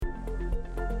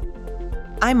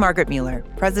I'm Margaret Mueller,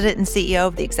 President and CEO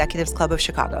of the Executives Club of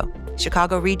Chicago,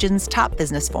 Chicago Region's top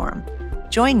business forum.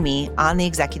 Join me on the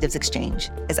Executives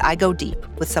Exchange as I go deep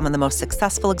with some of the most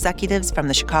successful executives from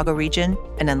the Chicago region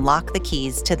and unlock the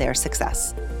keys to their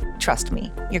success. Trust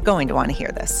me, you're going to want to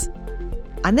hear this.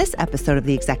 On this episode of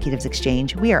the Executives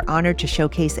Exchange, we are honored to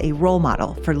showcase a role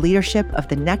model for leadership of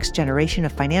the next generation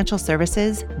of financial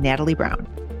services, Natalie Brown.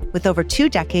 With over 2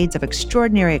 decades of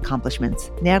extraordinary accomplishments,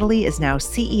 Natalie is now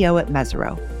CEO at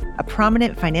Mesirow, a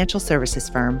prominent financial services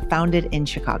firm founded in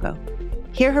Chicago.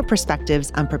 Hear her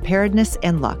perspectives on preparedness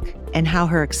and luck, and how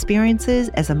her experiences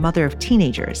as a mother of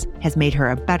teenagers has made her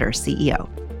a better CEO.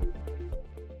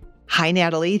 Hi,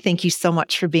 Natalie. Thank you so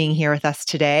much for being here with us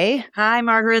today. Hi,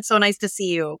 Margaret. So nice to see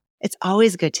you. It's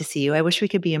always good to see you. I wish we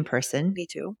could be in person. Me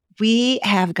too. We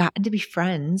have gotten to be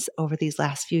friends over these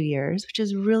last few years, which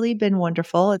has really been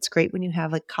wonderful. It's great when you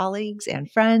have colleagues and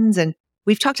friends, and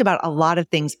we've talked about a lot of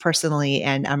things personally,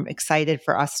 and I'm excited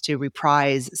for us to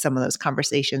reprise some of those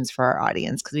conversations for our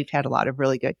audience because we've had a lot of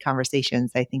really good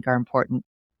conversations I think are important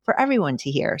for everyone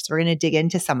to hear. So we're going to dig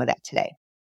into some of that today.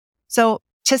 So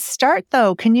to start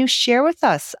though, can you share with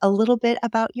us a little bit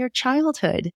about your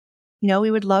childhood?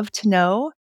 We would love to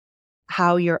know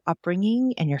how your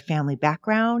upbringing and your family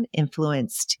background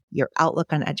influenced your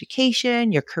outlook on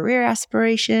education, your career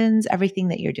aspirations, everything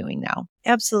that you're doing now.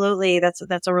 Absolutely.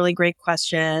 That's a really great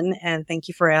question. And thank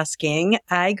you for asking.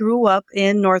 I grew up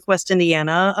in Northwest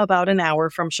Indiana, about an hour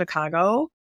from Chicago.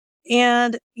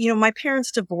 And, my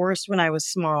parents divorced when I was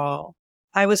small.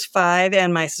 I was 5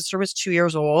 and my sister was 2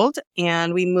 years old,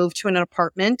 and we moved to an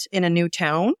apartment in a new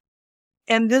town.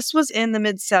 And this was in the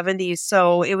mid-70s.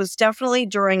 So it was definitely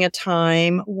during a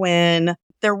time when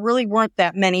there really weren't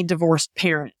that many divorced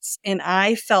parents. And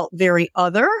I felt very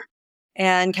other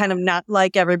and kind of not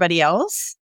like everybody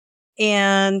else.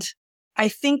 And I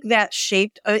think that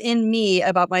shaped in me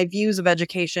about my views of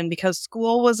education, because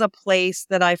school was a place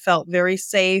that I felt very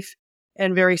safe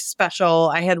and very special.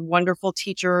 I had wonderful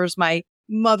teachers. My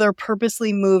mother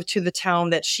purposely moved to the town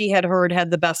that she had heard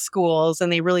had the best schools,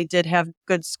 and they really did have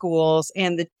good schools,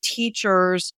 and the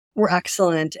teachers were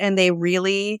excellent, and they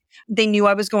knew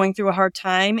I was going through a hard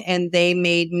time, and they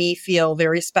made me feel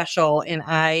very special. And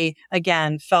I,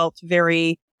 again,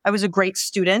 I was a great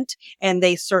student, and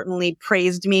they certainly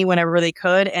praised me whenever they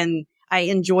could. And I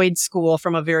enjoyed school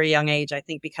from a very young age, I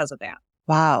think, because of that.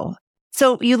 Wow.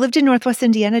 So you lived in Northwest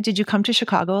Indiana. Did you come to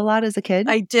Chicago a lot as a kid?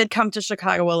 I did come to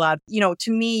Chicago a lot.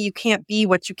 To me, you can't be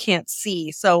what you can't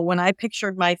see. So when I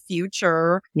pictured my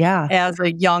future as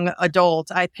a young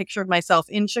adult, I pictured myself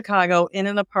in Chicago in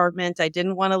an apartment. I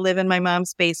didn't want to live in my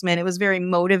mom's basement. It was very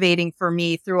motivating for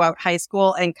me throughout high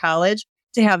school and college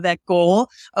to have that goal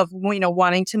of,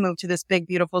 wanting to move to this big,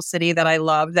 beautiful city that I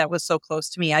loved, that was so close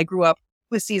to me. I grew up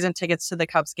with season tickets to the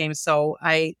Cubs games, so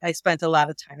I spent a lot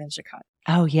of time in Chicago.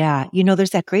 Oh, yeah.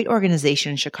 There's that great organization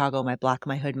in Chicago, My Block,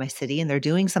 My Hood, My City, and they're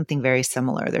doing something very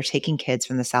similar. They're taking kids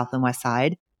from the South and West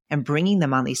Side and bringing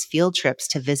them on these field trips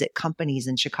to visit companies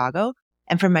in Chicago.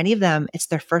 And for many of them, it's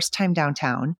their first time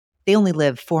downtown. They only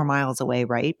live 4 miles away,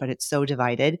 right? But it's so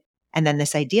divided. And then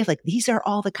this idea of these are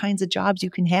all the kinds of jobs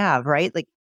you can have, right?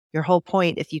 Your whole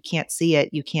point, if you can't see it,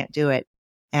 you can't do it.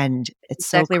 And it's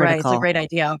exactly so critical. Right. It's a great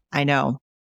idea. I know.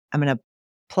 I'm going to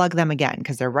plug them again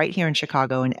because they're right here in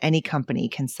Chicago, and any company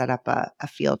can set up a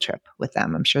field trip with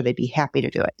them. I'm sure they'd be happy to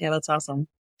do it. Yeah, that's awesome.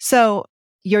 So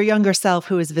your younger self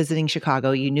who was visiting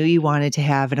Chicago, you knew you wanted to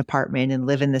have an apartment and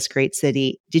live in this great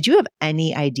city. Did you have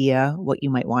any idea what you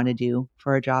might want to do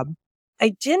for a job? I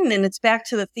didn't. And it's back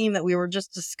to the theme that we were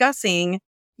just discussing.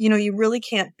 You really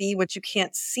can't be what you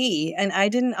can't see. And I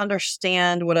didn't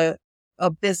understand what a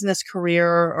business career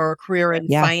or a career in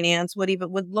finance would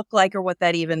look like, or what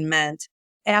that even meant.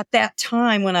 At that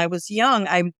time when I was young,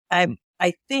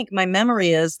 I think my memory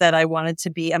is that I wanted to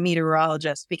be a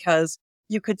meteorologist, because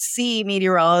you could see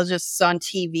meteorologists on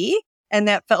TV, and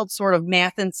that felt sort of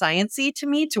math and sciencey to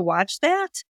me to watch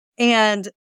that. And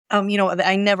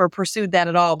I never pursued that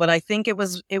at all. But I think I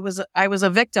was a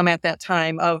victim at that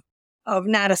time of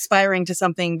not aspiring to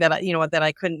something that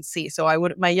I couldn't see.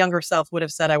 So my younger self would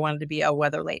have said I wanted to be a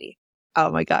weather lady.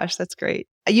 Oh my gosh, that's great.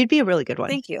 You'd be a really good one.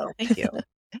 Thank you.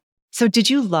 So did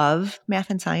you love math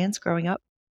and science growing up?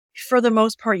 For the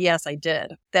most part, yes, I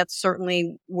did. That's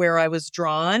certainly where I was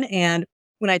drawn. And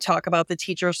when I talk about the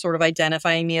teachers sort of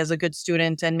identifying me as a good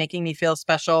student and making me feel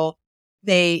special,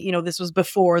 this was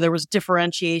before there was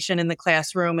differentiation in the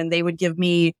classroom, and they would give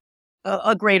me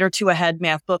a grade or two ahead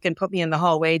math book and put me in the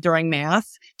hallway during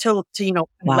math to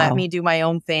Wow. let me do my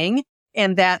own thing.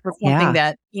 And that was something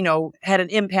that, had an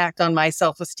impact on my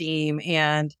self-esteem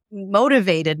and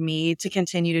motivated me to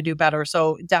continue to do better.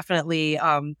 So definitely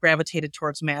gravitated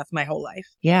towards math my whole life.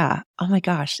 Yeah. Oh my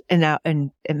gosh.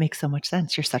 And it makes so much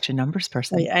sense. You're such a numbers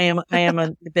person. I am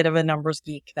a bit of a numbers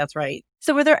geek. That's right.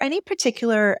 So were there any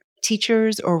particular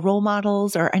teachers or role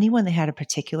models or anyone that had a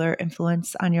particular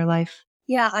influence on your life?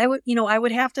 Yeah, I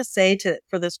would have to say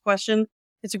for this question,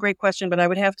 it's a great question, but I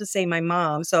would have to say my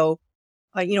mom. So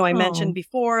I mentioned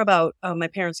before about my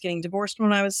parents getting divorced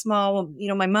when I was small.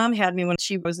 My mom had me when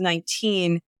she was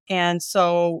 19. And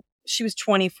so she was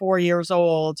 24 years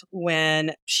old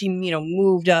when she,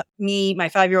 moved up my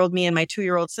 5-year-old me and my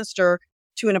 2-year-old sister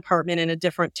to an apartment in a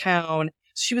different town.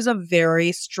 She was a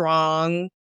very strong,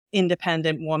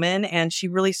 independent woman. And she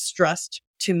really stressed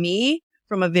to me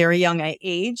from a very young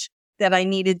age that I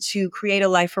needed to create a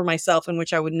life for myself in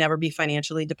which I would never be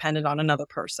financially dependent on another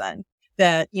person.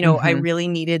 That, I really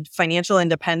needed financial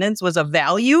independence was a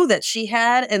value that she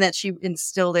had and that she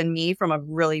instilled in me from a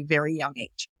really very young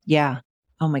age. Yeah.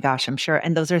 Oh my gosh, I'm sure.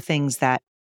 And those are things that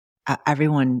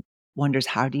everyone wonders,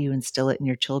 how do you instill it in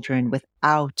your children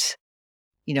without,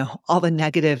 all the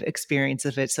negative experience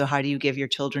of it? So how do you give your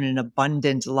children an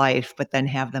abundant life, but then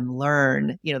have them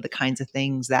learn, the kinds of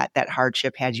things that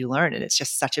hardship had you learn? And it's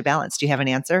just such a balance. Do you have an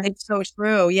answer? It's so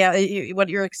true. Yeah. What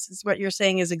you're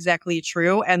saying is exactly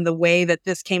true. And the way that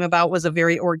this came about was a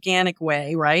very organic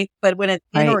way, right? But when it's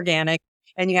inorganic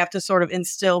and you have to sort of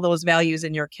instill those values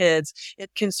in your kids, it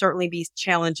can certainly be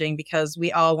challenging because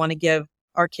we all want to give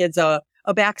our kids a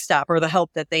backstop or the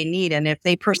help that they need. And if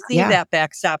they perceive that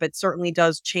backstop, it certainly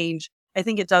does change. I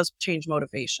think it does change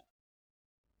motivation.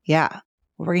 Yeah.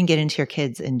 Well, we're going to get into your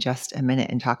kids in just a minute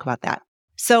and talk about that.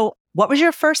 So what was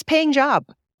your first paying job?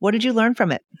 What did you learn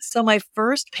from it? So my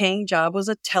first paying job was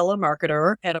a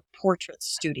telemarketer at a portrait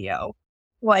studio.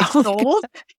 Well,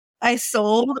 I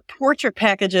sold portrait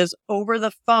packages over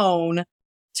the phone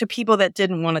to people that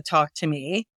didn't want to talk to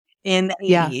me in the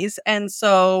 80s. And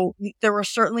so there were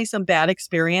certainly some bad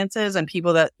experiences and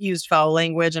people that used foul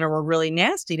language and were really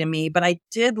nasty to me. But I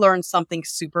did learn something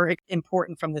super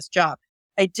important from this job.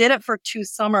 I did it for 2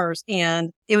 summers and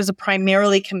it was a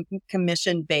primarily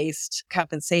commission-based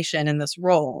compensation in this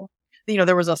role.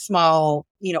 There was a small,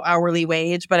 hourly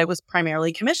wage, but it was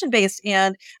primarily commission-based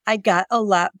and I got a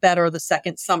lot better the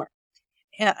second summer.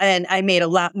 And I made a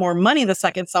lot more money the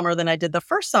second summer than I did the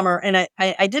first summer. And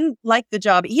I didn't like the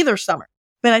job either summer,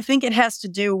 but I think it has to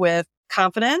do with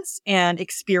confidence and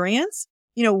experience.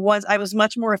 I was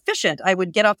much more efficient. I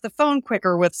would get off the phone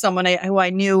quicker with someone who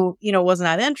I knew, was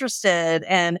not interested.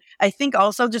 And I think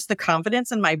also just the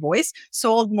confidence in my voice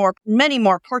sold many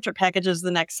more portrait packages the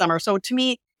next summer. So to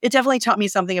me, it definitely taught me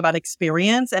something about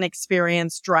experience and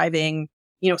experience driving,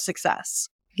 success.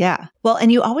 Yeah. Well,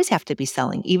 and you always have to be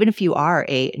selling, even if you are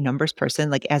a numbers person,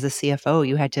 like as a CFO,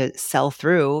 you had to sell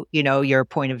through, your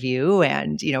point of view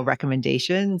and,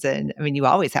 recommendations. And I mean, you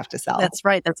always have to sell. That's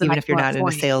right. That's even if you're not in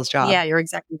a sales job. Yeah, you're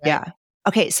exactly right. Yeah.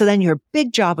 Okay. So then your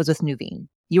big job was with Nuveen.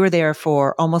 You were there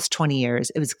for almost 20 years.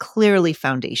 It was clearly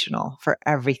foundational for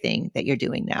everything that you're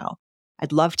doing now.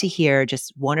 I'd love to hear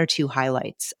just 1 or 2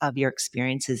 highlights of your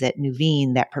experiences at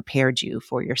Nuveen that prepared you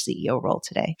for your CEO role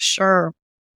today. Sure.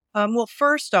 Well,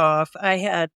 first off, I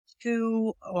had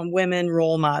 2 women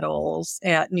role models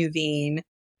at Nuveen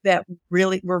that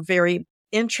really were very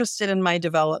interested in my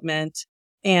development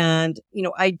and,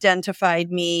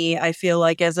 identified me, I feel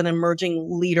like, as an emerging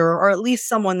leader, or at least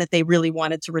someone that they really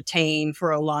wanted to retain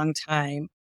for a long time.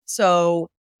 So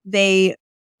they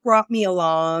brought me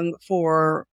along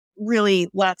for really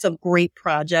lots of great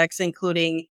projects,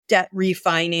 including debt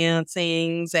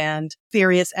refinancings and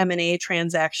various M&A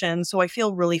transactions. So I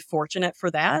feel really fortunate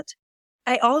for that.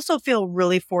 I also feel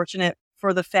really fortunate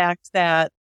for the fact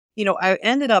that,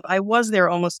 I was there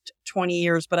almost 20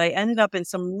 years, but I ended up in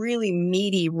some really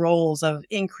meaty roles of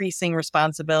increasing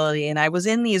responsibility. And I was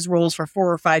in these roles for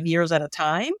 4 or 5 years at a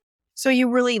time. So you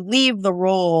really leave the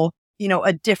role,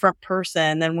 a different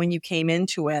person than when you came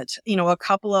into it. A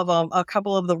couple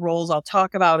of the roles I'll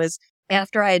talk about is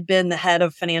after I had been the head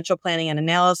of financial planning and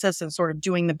analysis and sort of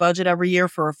doing the budget every year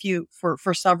for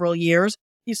several years,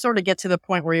 you sort of get to the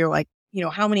point where you're like,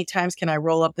 how many times can I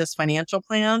roll up this financial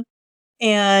plan?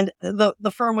 And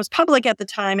the firm was public at the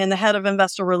time and the head of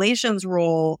investor relations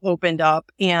role opened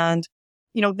up. And,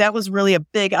 that was really a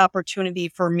big opportunity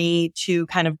for me to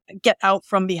kind of get out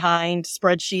from behind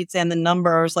spreadsheets and the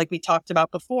numbers like we talked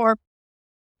about before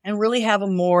and really have a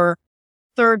more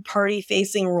third party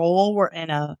facing role in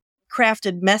a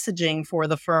crafted messaging for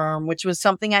the firm, which was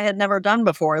something I had never done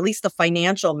before, at least the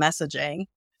financial messaging.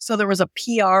 So there was a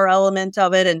PR element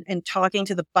of it, and talking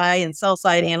to the buy and sell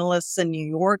side analysts in New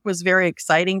York was very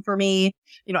exciting for me.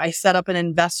 I set up an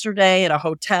investor day at a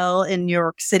hotel in New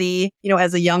York City,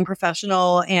 as a young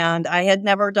professional, and I had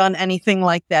never done anything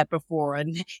like that before,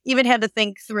 and even had to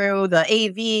think through the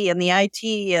AV and the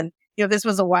IT. And, this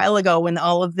was a while ago when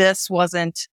all of this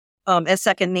wasn't as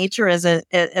second nature as it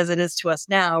is to us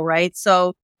now, right?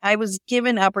 So I was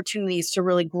given opportunities to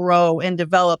really grow and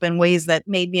develop in ways that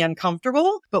made me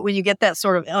uncomfortable. But when you get that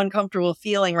sort of uncomfortable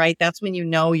feeling, right, that's when you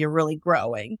know you're really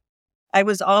growing. I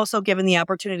was also given the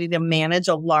opportunity to manage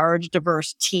a large,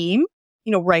 diverse team,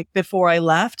 right before I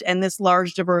left. And this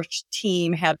large, diverse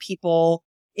team had people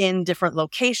in different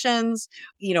locations,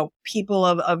 people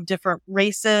of different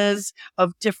races,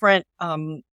 of different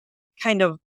kind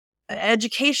of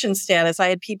education status. I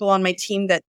had people on my team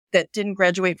that didn't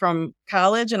graduate from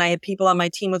college, and I had people on my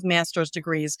team with master's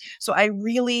degrees. So I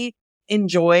really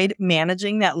enjoyed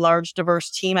managing that large, diverse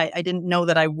team. I didn't know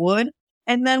that I would.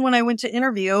 And then when I went to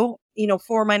interview,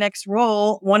 for my next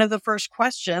role, one of the first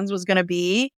questions was going to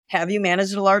be, have you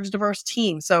managed a large, diverse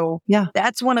team? So Yeah.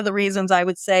 that's one of the reasons I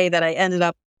would say that I ended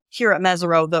up here at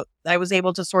Mesirow. I was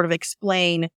able to sort of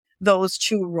explain those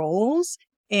two roles.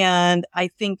 And I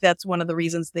think that's one of the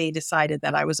reasons they decided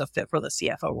that I was a fit for the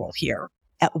CFO role here.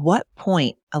 At what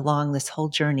point along this whole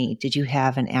journey did you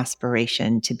have an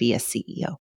aspiration to be a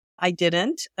CEO? I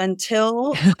didn't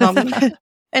until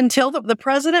until the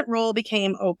president role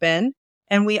became open,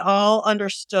 and we all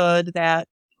understood that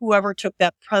whoever took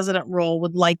that president role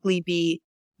would likely be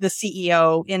the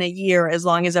CEO in a year as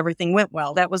long as everything went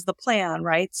well. That was the plan,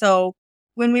 right? So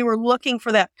when we were looking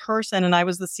for that person and I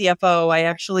was the CFO, I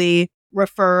actually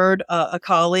referred a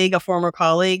former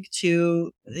colleague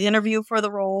to the interview for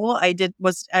the role. I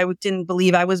didn't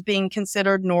believe I was being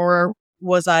considered, nor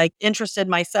was I interested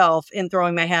myself in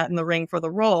throwing my hat in the ring for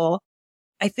the role.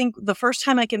 I think the first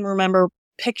time I can remember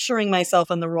picturing myself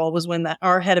in the role was when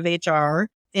our head of HR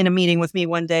in a meeting with me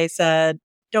one day said,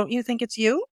 "Don't you think it's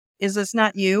you? Is this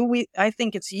not you? I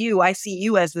think it's you. I see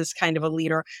you as this kind of a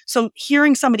leader." So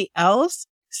hearing somebody else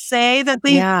say that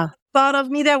they thought of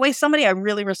me that way, somebody I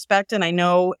really respect and I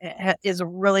know is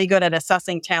really good at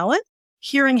assessing talent,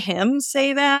 hearing him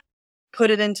say that, put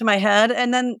it into my head.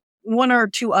 And then one or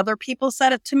two other people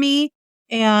said it to me.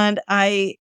 And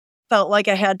I felt like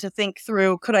I had to think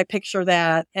through, could I picture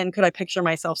that? And could I picture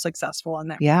myself successful in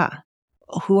that? Yeah.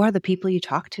 Who are the people you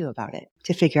talk to about it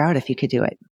to figure out if you could do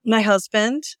it? My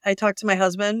husband. I talked to my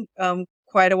husband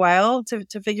quite a while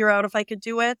to figure out if I could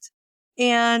do it.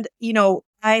 And,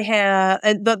 I had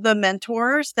the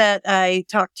mentors that I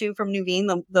talked to from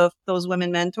Nuveen, those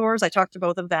women mentors. I talked to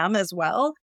both of them as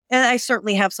well. And I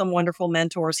certainly have some wonderful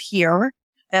mentors here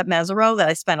at Mesirow that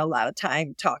I spent a lot of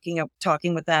time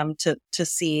talking with them to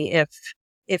see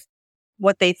if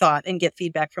what they thought and get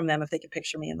feedback from them if they could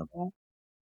picture me in the role.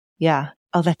 Yeah.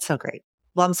 Oh, that's so great.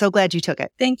 Well, I'm so glad you took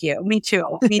it. Thank you. Me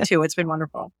too. Me too. It's been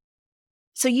wonderful.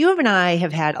 So you and I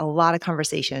have had a lot of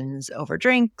conversations over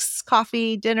drinks,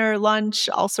 coffee, dinner, lunch,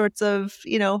 all sorts of,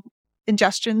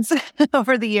 ingestions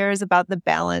over the years about the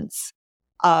balance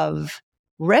of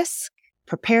risk,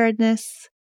 preparedness,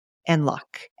 and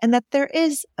luck, and that there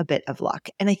is a bit of luck.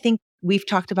 And I think we've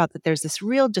talked about that there's this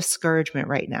real discouragement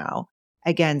right now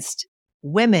against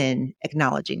women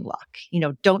acknowledging luck.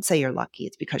 Don't say you're lucky.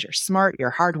 It's because you're smart, you're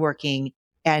hardworking.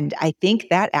 And I think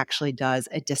that actually does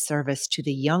a disservice to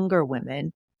the younger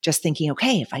women, just thinking,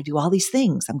 okay, if I do all these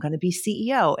things, I'm going to be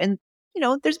CEO. And,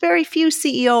 there's very few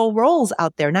CEO roles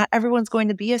out there. Not everyone's going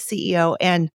to be a CEO,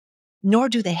 and nor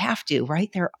do they have to,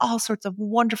 right? There are all sorts of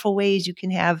wonderful ways you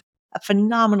can have a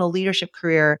phenomenal leadership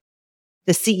career.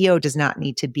 The CEO does not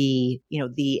need to be,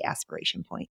 the aspiration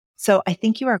point. So I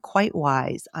think you are quite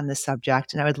wise on this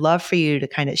subject. And I would love for you to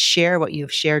kind of share what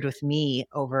you've shared with me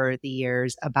over the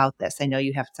years about this. I know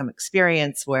you have some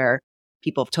experience where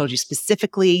people have told you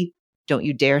specifically, don't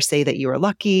you dare say that you were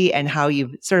lucky, and how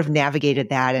you've sort of navigated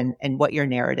that and what your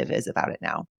narrative is about it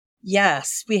now.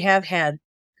 Yes, we have had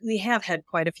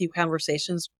quite a few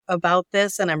conversations about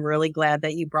this, and I'm really glad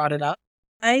that you brought it up.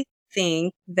 I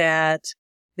think that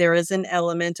there is an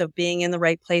element of being in the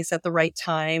right place at the right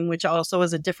time, which also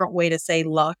is a different way to say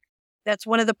luck. That's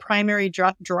one of the primary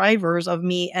drivers of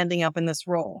me ending up in this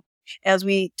role. As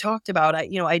we talked about,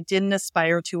 I didn't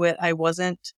aspire to it. I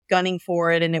wasn't gunning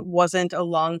for it, and it wasn't a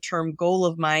long-term goal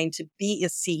of mine to be a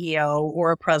CEO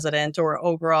or a president or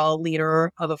overall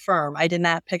leader of a firm. I did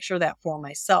not picture that for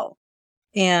myself.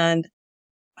 And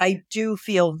I do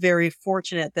feel very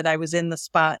fortunate that I was in the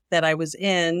spot that I was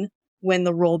in when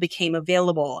the role became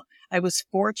available. I was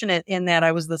fortunate in that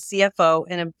I was the CFO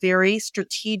and a very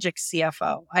strategic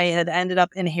CFO. I had ended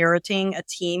up inheriting a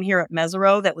team here at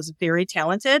Mesirow that was very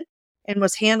talented and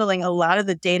was handling a lot of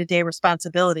the day-to-day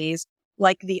responsibilities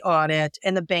like the audit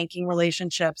and the banking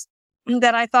relationships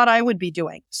that I thought I would be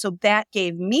doing. So that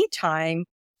gave me time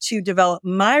to develop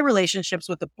my relationships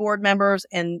with the board members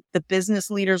and the business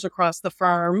leaders across the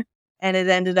firm. And it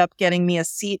ended up getting me a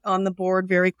seat on the board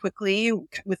very quickly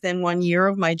within 1 year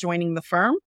of my joining the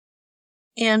firm.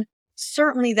 And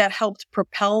certainly that helped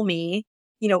propel me,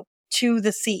 to the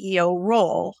CEO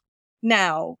role.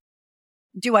 Now,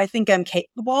 do I think I'm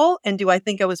capable? And do I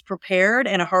think I was prepared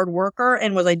and a hard worker?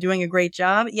 And was I doing a great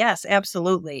job? Yes,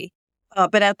 absolutely.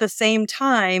 But at the same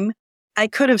time, I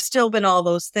could have still been all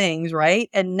those things, right?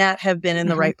 And not have been in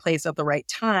the right place at the right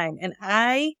time. And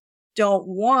I don't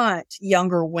want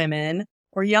younger women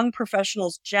or young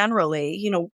professionals generally,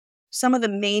 some of the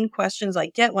main questions I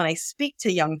get when I speak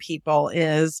to young people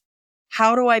is,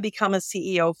 how do I become a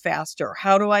CEO faster?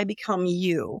 How do I become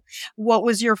you? What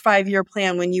was your 5-year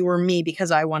plan when you were me?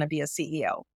 Because I want to be a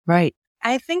CEO. Right.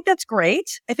 I think that's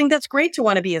great. I think that's great to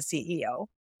want to be a CEO.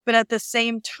 But at the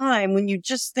same time, when you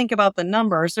just think about the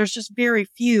numbers, there's just very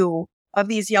few of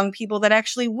these young people that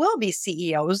actually will be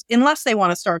CEOs unless they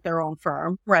want to start their own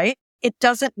firm, right? It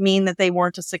doesn't mean that they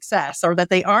weren't a success or that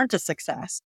they aren't a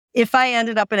success. If I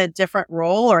ended up in a different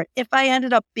role, or if I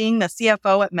ended up being the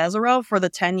CFO at Mesirow for the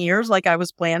 10 years like I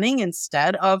was planning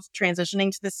instead of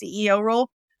transitioning to the CEO role,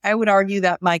 I would argue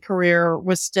that my career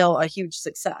was still a huge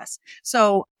success.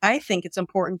 So I think it's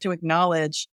important to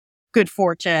acknowledge good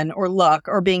fortune or luck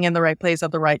or being in the right place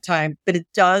at the right time. But it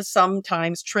does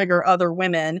sometimes trigger other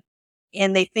women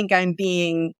and they think I'm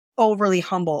being overly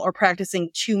humble or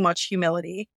practicing too much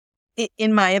humility.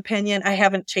 In my opinion, I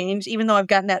haven't changed. Even though I've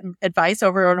gotten that advice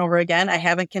over and over again, I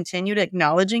haven't continued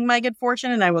acknowledging my good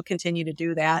fortune, and I will continue to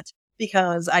do that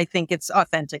because I think it's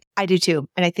authentic. I do too.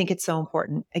 And I think it's so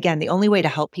important. Again, the only way to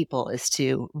help people is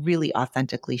to really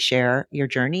authentically share your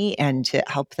journey and to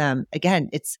help them. Again,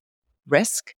 it's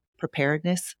risk,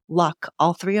 preparedness, luck,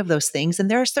 all three of those things. And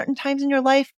there are certain times in your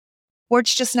life where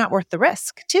it's just not worth the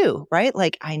risk too, right?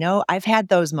 Like I know I've had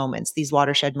those moments, these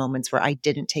watershed moments where I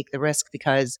didn't take the risk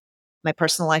because my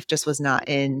personal life just was not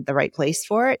in the right place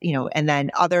for it, and then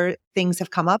other things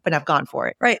have come up and I've gone for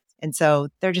it. Right. And so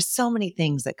there are just so many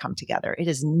things that come together. It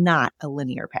is not a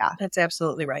linear path. That's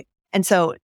absolutely right. And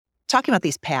so talking about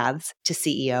these paths to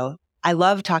CEO, I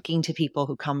love talking to people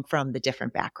who come from the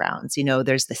different backgrounds.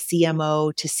 There's the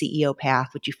CMO to CEO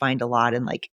path, which you find a lot in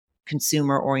like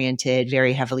consumer oriented,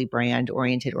 very heavily brand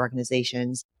oriented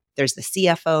organizations. There's the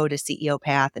CFO to CEO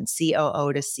path and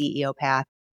COO to CEO path.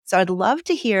 So I'd love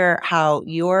to hear how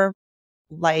your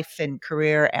life and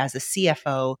career as a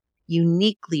CFO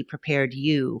uniquely prepared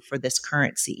you for this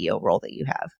current CEO role that you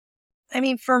have. I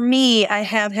mean, for me, I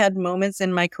have had moments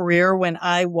in my career when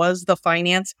I was the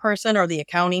finance person or the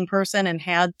accounting person and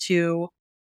had to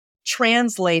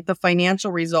translate the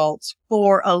financial results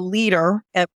for a leader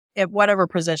at whatever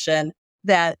position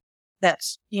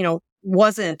that's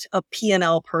wasn't a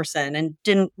P&L person and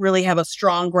didn't really have a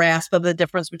strong grasp of the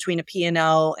difference between a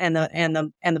P&L and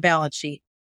the balance sheet.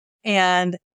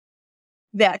 And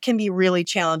that can be really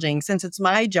challenging since it's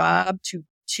my job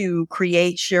to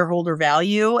create shareholder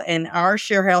value, and our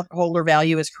shareholder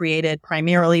value is created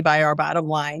primarily by our bottom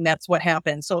line. That's what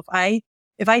happens. So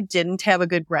if I didn't have a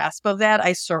good grasp of that,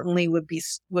 I certainly would be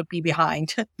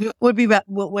behind, would be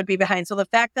behind. So the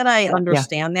fact that I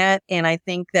understand that, and I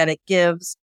think that it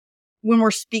gives, when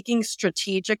we're speaking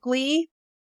strategically,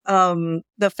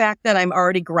 the fact that I'm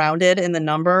already grounded in the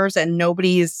numbers and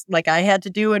nobody's like I had to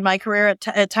do in my career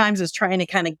at times is trying to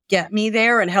kind of get me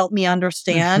there and help me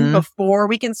understand before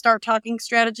we can start talking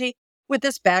strategy. With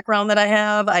this background that I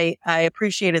have, I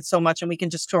appreciate it so much, and we can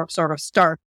just sort of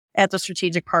start at the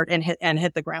strategic part and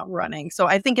hit the ground running. So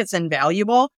I think it's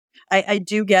invaluable. I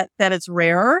do get that it's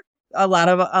rare. A lot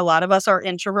of us are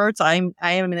introverts.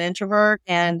 I am an introvert.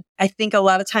 And I think a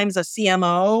lot of times a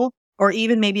CMO or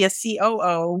even maybe a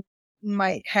COO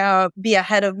might be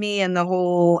ahead of me in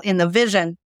the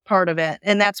vision part of it.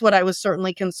 And that's what I was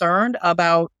certainly concerned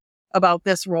about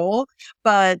this role.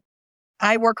 But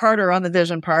I work harder on the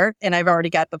vision part, and I've already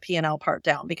got the P&L part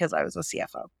down because I was a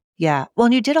CFO. Yeah. Well,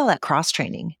 and you did all that cross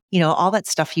training, all that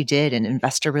stuff you did in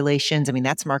investor relations. I mean,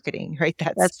 that's marketing, right?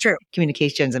 That's true.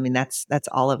 Communications. I mean, that's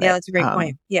all of it. Yeah, that's a great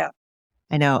point. Yeah.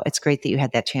 I know. It's great that you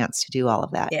had that chance to do all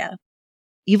of that. Yeah.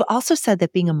 You've also said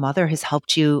that being a mother has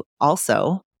helped you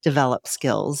also develop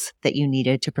skills that you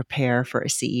needed to prepare for a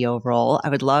CEO role. I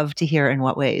would love to hear in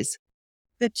what ways.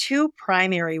 The two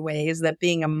primary ways that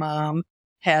being a mom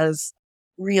has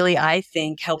really, I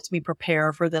think, helped me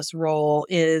prepare for this role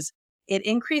is it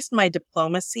increased my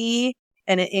diplomacy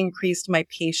and it increased my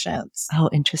patience. Oh,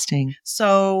 interesting.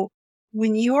 So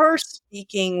when you're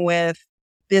speaking with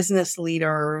business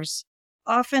leaders,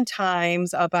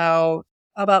 oftentimes about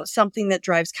something that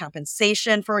drives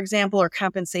compensation, for example, or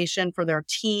compensation for their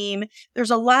team,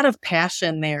 there's a lot of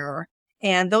passion there.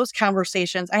 And those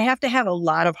conversations, I have to have a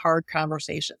lot of hard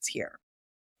conversations here.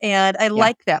 And I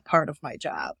like that part of my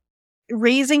job.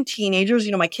 Raising teenagers,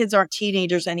 my kids aren't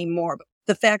teenagers anymore, but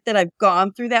the fact that I've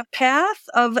gone through that path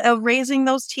of raising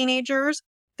those teenagers,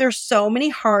 there's so many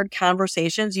hard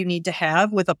conversations you need to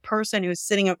have with a person who's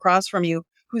sitting across from you,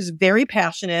 who's very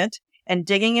passionate and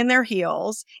digging in their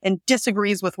heels and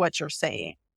disagrees with what you're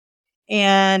saying.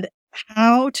 And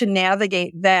how to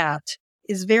navigate that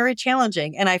is very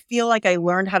challenging. And I feel like I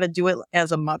learned how to do it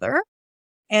as a mother.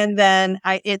 And then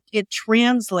it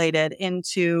translated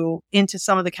into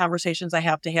some of the conversations I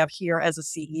have to have here as a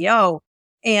CEO.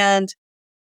 And,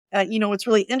 it's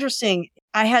really interesting.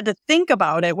 I had to think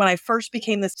about it when I first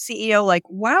became the CEO, like,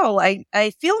 wow,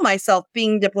 I feel myself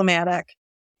being diplomatic.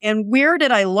 And where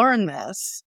did I learn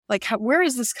this? Like, where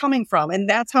is this coming from? And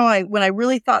that's how when I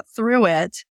really thought through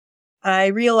it, I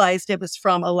realized it was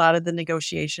from a lot of the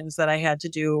negotiations that I had to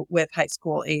do with high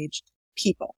school aged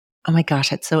people. Oh my gosh,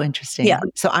 that's so interesting. Yeah.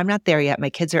 So I'm not there yet. My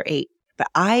kids are 8, but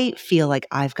I feel like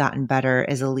I've gotten better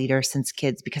as a leader since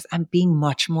kids because I'm being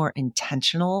much more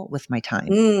intentional with my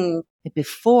time.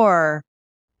 Before,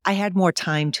 I had more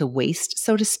time to waste,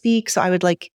 so to speak. So I would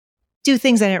do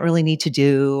things I didn't really need to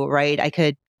do, right? I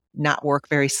could not work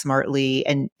very smartly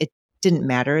and it didn't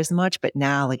matter as much. But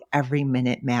now every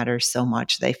minute matters so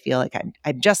much that I feel like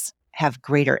I just have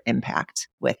greater impact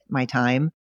with my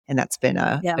time. And that's been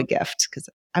a gift because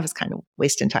I was kind of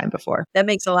wasting time before. That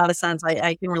makes a lot of sense.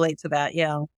 I can relate to that.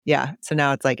 Yeah. Yeah. So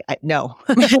now it's no,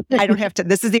 I don't have to.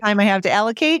 This is the time I have to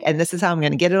allocate, and this is how I'm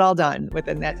going to get it all done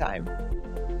within that time.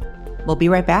 We'll be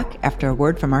right back after a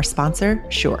word from our sponsor,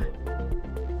 Shure.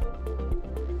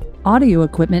 Audio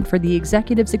equipment for the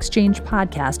Executives Exchange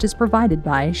podcast is provided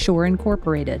by Shure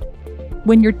Incorporated.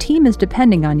 When your team is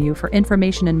depending on you for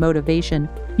information and motivation,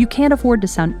 you can't afford to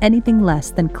sound anything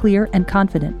less than clear and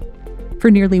confident. For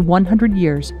nearly 100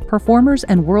 years, performers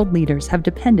and world leaders have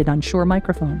depended on Shure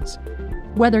microphones.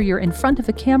 Whether you're in front of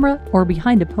a camera or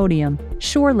behind a podium,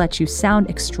 Shure lets you sound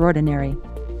extraordinary.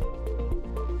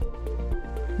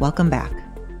 Welcome back.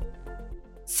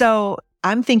 So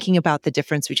I'm thinking about the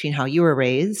difference between how you were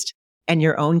raised and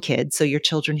your own kids. So your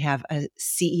children have a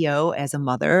CEO as a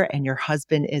mother and your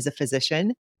husband is a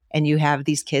physician, and you have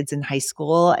these kids in high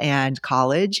school and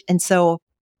college. And so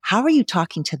how are you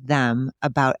talking to them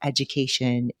about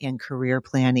education and career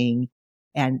planning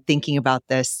and thinking about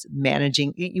this,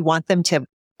 managing? You want them to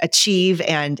achieve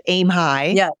and aim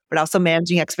high, but also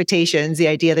managing expectations, the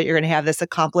idea that you're going to have this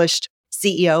accomplished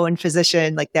CEO and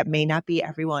physician, that may not be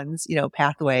everyone's,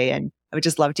 pathway. And I would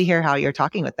just love to hear how you're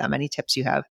talking with them. Any tips you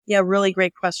have? Yeah, really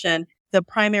great question. The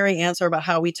primary answer about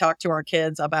how we talk to our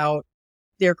kids about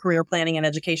their career planning and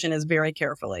education is very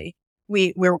carefully.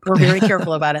 We're very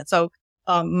careful about it. So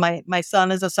my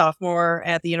son is a sophomore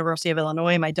at the University of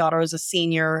Illinois. My daughter is a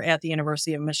senior at the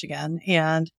University of Michigan.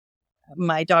 And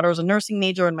my daughter is a nursing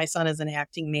major and my son is an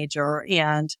acting major.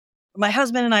 And my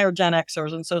husband and I are Gen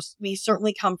Xers. And so we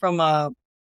certainly come from a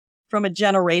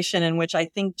generation in which I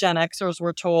think Gen Xers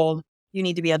were told you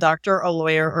need to be a doctor, a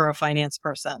lawyer, or a finance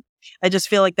person. I just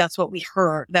feel like that's what we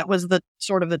heard. That was the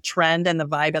sort of the trend and the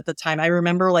vibe at the time. I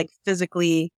remember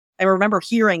I remember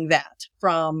hearing that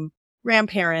from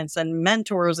grandparents and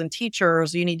mentors and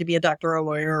teachers. You need to be a doctor, a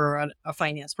lawyer, or a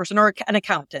finance person, or an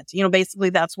accountant. Basically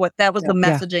that was the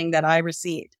messaging that I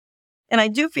received. And I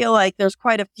do feel like there's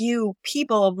quite a few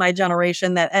people of my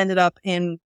generation that ended up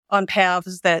on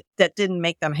paths that didn't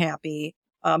make them happy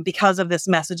because of this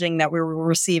messaging that we were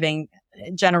receiving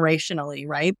generationally,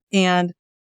 right? And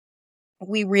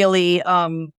we really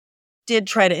did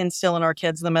try to instill in our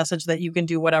kids the message that you can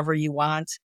do whatever you want,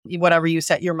 whatever you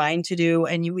set your mind to do,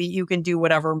 and you can do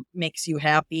whatever makes you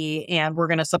happy, and we're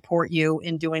going to support you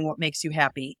in doing what makes you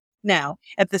happy. Now,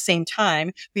 at the same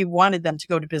time, we wanted them to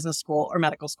go to business school or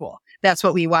medical school. That's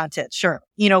what we wanted, sure.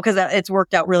 Because it's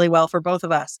worked out really well for both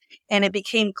of us. And it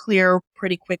became clear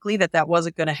pretty quickly that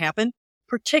wasn't going to happen,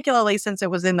 particularly since it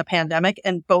was in the pandemic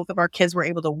and both of our kids were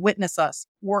able to witness us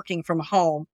working from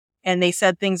home. And they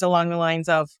said things along the lines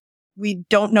of, we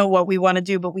don't know what we want to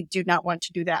do, but we do not want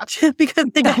to do that because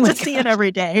they get to see it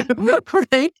every day,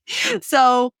 right?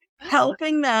 So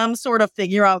helping them sort of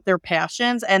figure out their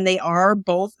passions, and they are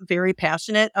both very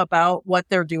passionate about what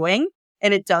they're doing.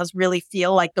 And it does really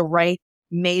feel like the right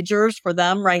majors for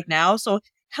them right now. So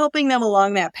helping them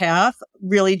along that path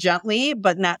really gently,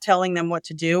 but not telling them what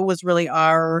to do was really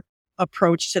our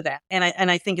approach to that. And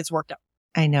I think it's worked out.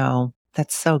 I know.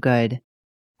 That's so good.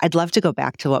 I'd love to go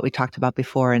back to what we talked about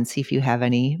before and see if you have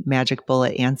any magic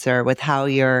bullet answer with how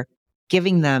you're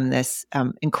giving them this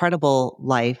incredible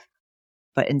life,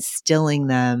 but instilling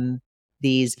them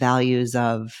these values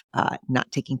of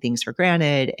not taking things for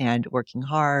granted and working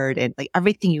hard and like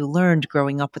everything you learned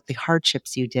growing up with the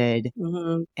hardships you did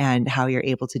and how you're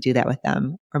able to do that with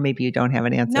them. Or maybe you don't have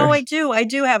an answer. No, I do. I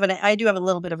do have a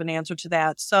little bit of an answer to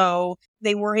that. So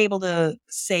they were able to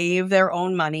save their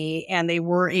own money and they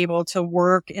were able to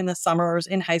work in the summers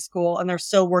in high school, and they're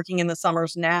still working in the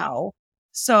summers now.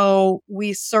 So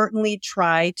we certainly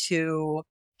try to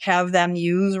have them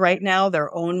use right now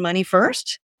their own money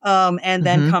first. And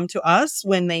then come to us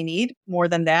when they need more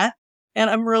than that. And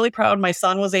I'm really proud my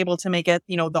son was able to make it,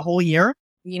 the whole year,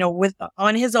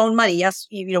 on his own money. Yes,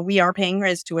 we are paying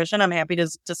his tuition. I'm happy to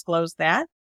disclose that.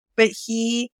 But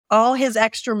all his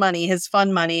extra money, his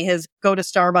fun money, his go to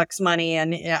Starbucks money,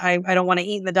 and I don't want to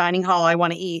eat in the dining hall. I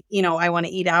want to eat, I want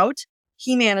to eat out.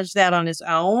 He managed that on his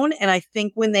own. And I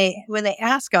think when they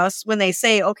ask us, when they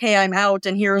say, okay, I'm out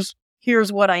and here's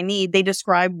what I need, they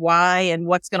describe why and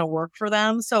what's going to work for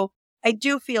them. So I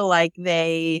do feel like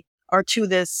they are to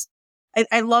this.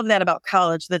 I love that about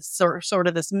college. That's sort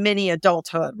of this mini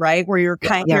adulthood, right? Where you're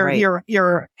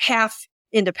you're half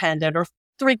independent or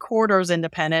 3/4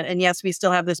 independent. And yes, we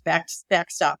still have this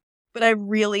backstop, but I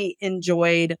really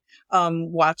enjoyed,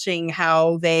 watching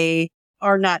how they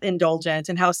are not indulgent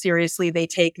and how seriously they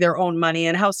take their own money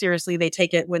and how seriously they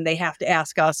take it when they have to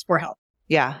ask us for help.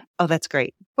 Yeah. Oh, that's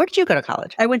great. Where did you go to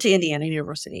college? I went to Indiana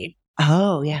University.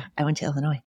 Oh, yeah. I went to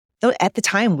Illinois. Though at the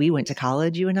time we went to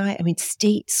college, you and I mean,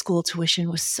 state school tuition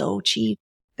was so cheap.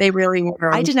 They really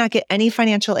were. I did not get any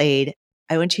financial aid.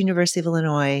 I went to University of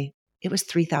Illinois. It was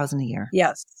 $3,000 a year.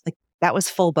 Yes. Like that was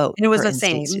full boat. And it was the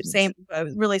same,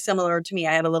 really similar to me.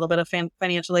 I had a little bit of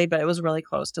financial aid, but it was really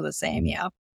close to the same. Yeah.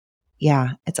 Yeah.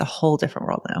 It's a whole different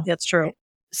world now. That's true.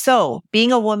 So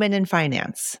being a woman in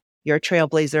finance, you're a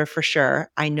trailblazer for sure.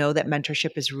 I know that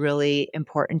mentorship is really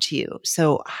important to you.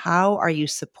 So how are you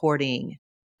supporting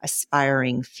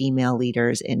aspiring female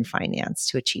leaders in finance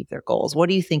to achieve their goals? What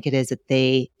do you think it is that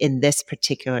they, in this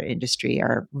particular industry,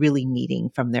 are really needing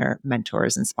from their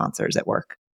mentors and sponsors at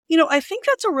work? I think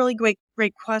that's a really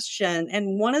great question.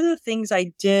 And one of the things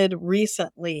I did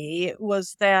recently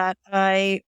was that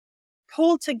I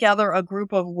pulled together a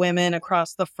group of women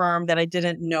across the firm that I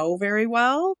didn't know very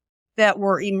well, that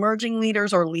were emerging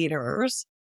leaders or leaders.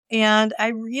 And I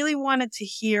really wanted to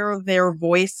hear their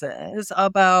voices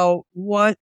about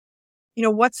what's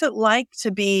it like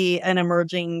to be an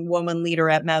emerging woman leader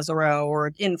at Mesirow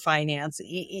or in finance?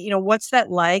 What's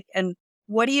that like? And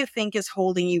what do you think is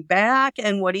holding you back?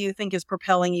 And what do you think is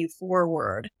propelling you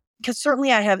forward? Because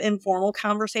certainly I have informal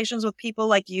conversations with people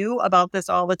like you about this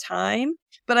all the time,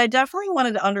 but I definitely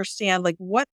wanted to understand like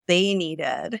what they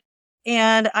needed.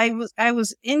 And I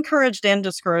was encouraged and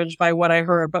discouraged by what I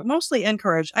heard, but mostly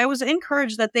encouraged. I was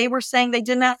encouraged that they were saying they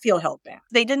did not feel held back.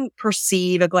 They didn't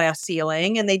perceive a glass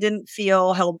ceiling and they didn't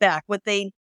feel held back. What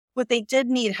they did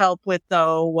need help with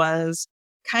though was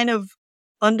kind of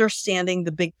understanding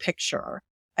the big picture.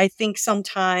 I think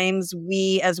sometimes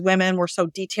we as women, we're so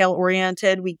detail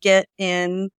oriented. We get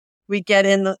in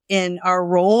our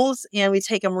roles and we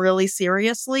take them really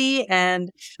seriously.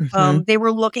 And they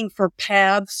were looking for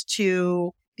paths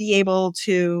to be able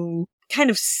to kind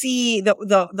of see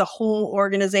the whole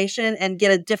organization and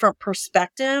get a different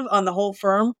perspective on the whole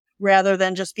firm rather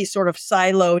than just be sort of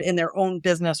siloed in their own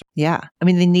business. Yeah. I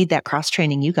mean, they need that cross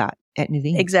training you got at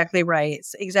Nuveen. Exactly right.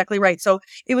 Exactly right. So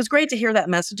it was great to hear that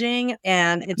messaging,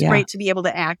 and it's great to be able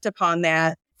to act upon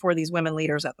that for these women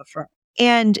leaders at the firm.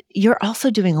 And you're also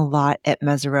doing a lot at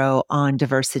Mesirow on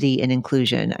diversity and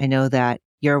inclusion. I know that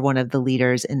you're one of the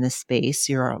leaders in this space.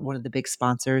 You're one of the big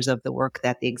sponsors of the work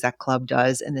that the Exec Club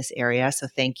does in this area. So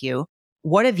thank you.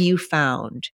 What have you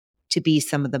found to be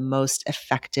some of the most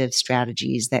effective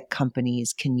strategies that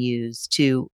companies can use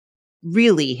to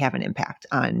really have an impact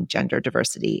on gender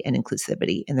diversity and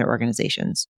inclusivity in their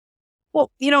organizations?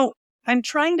 Well, I'm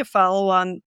trying to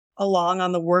follow along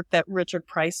on the work that Richard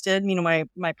Price did, my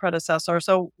predecessor.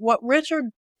 So what Richard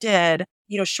did,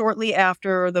 shortly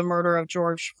after the murder of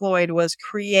George Floyd was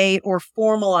create or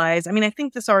formalize. I mean, I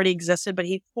think this already existed, but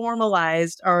he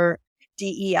formalized our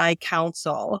DEI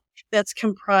council that's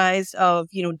comprised of,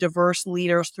 diverse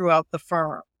leaders throughout the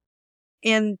firm.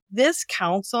 And this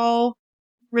council,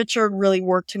 Richard really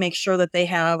worked to make sure that they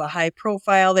have a high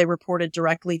profile. They reported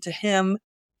directly to him.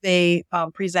 They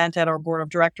present at our board of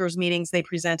directors meetings. They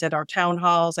present at our town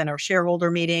halls and our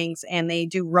shareholder meetings, and they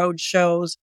do road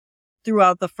shows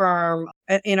throughout the firm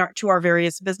to our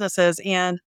various businesses.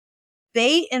 And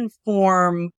they kind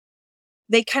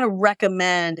of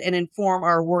recommend and inform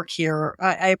our work here.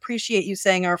 I appreciate you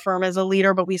saying our firm is a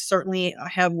leader, but we certainly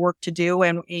have work to do,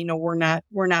 and we're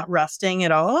not resting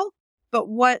at all. But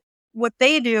what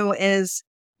they do is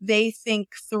they think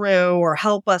through or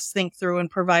help us think through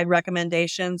and provide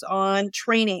recommendations on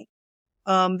training.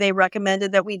 They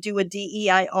recommended that we do a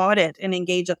DEI audit and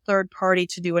engage a third party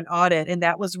to do an audit. And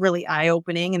that was really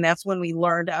eye-opening. And that's when we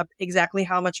learned exactly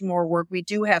how much more work we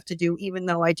do have to do, even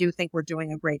though I do think we're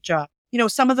doing a great job.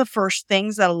 Some of the first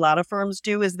things that a lot of firms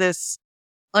do is this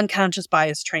unconscious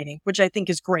bias training, which I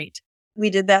think is great. We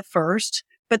did that first,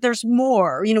 but there's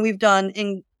more. We've done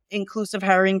inclusive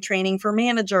hiring training for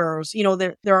managers.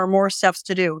 There are more steps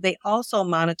to do. They also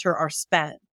monitor our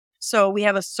spend. So we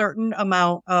have a certain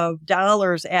amount of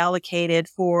dollars allocated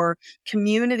for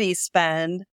community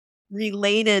spend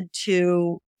related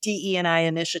to DE&I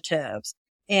initiatives.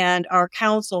 And our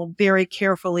council very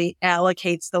carefully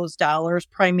allocates those dollars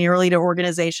primarily to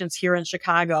organizations here in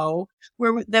Chicago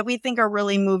that we think are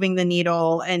really moving the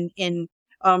needle and in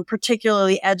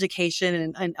particularly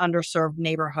education and underserved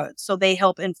neighborhoods. So they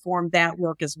help inform that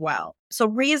work as well. So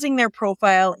raising their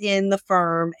profile in the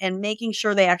firm and making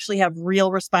sure they actually have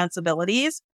real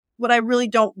responsibilities. What I really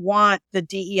don't want the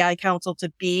DEI Council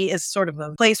to be is sort of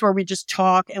a place where we just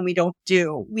talk and we don't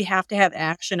do. We have to have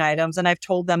action items. And I've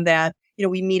told them that,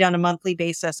 we meet on a monthly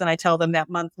basis, and I tell them that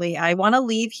monthly, I want to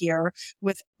leave here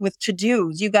with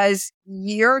to-dos. You guys,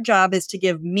 your job is to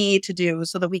give me to-dos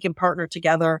so that we can partner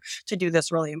together to do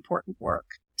this really important work.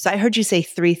 So I heard you say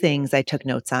 3 things I took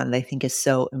notes on that I think is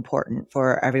so important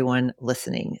for everyone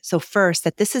listening. So first,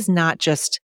 that this is not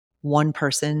just one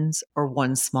person's or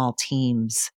one small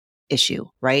team's issue,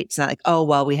 right? It's not like, oh,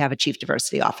 well, we have a chief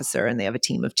diversity officer and they have a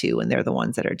team of 2 and they're the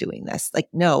ones that are doing this. Like,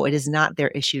 no, it is not their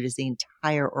issue. It is the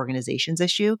entire organization's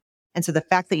issue. And so the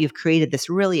fact that you've created this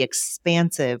really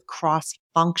expansive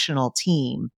cross-functional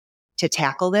team to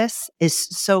tackle this is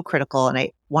so critical. And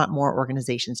I want more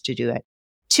organizations to do it.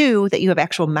 2, that you have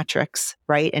actual metrics,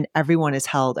 right? And everyone is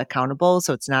held accountable.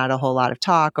 So it's not a whole lot of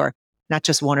talk or not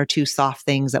just 1 or 2 soft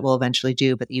things that we'll eventually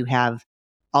do, but you have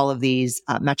all of these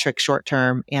metrics,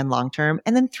 short-term and long-term.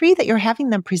 And then 3, that you're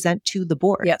having them present to the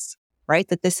board. Yes. Right?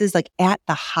 That this is like at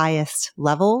the highest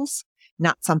levels,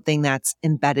 not something that's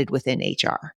embedded within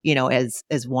HR,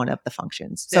 as one of the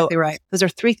functions. Exactly so right. Those are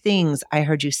 3 things I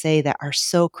heard you say that are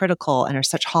so critical and are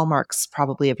such hallmarks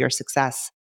probably of your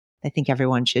success. I think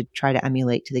everyone should try to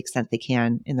emulate to the extent they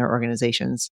can in their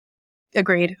organizations.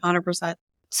 Agreed. 100%.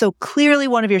 So clearly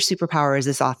one of your superpowers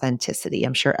is authenticity.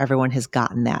 I'm sure everyone has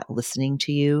gotten that listening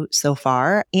to you so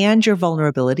far, and your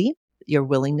vulnerability, your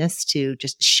willingness to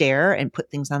just share and put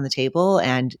things on the table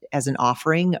and as an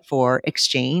offering for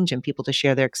exchange and people to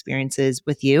share their experiences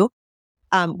with you.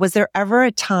 Was there ever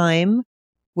a time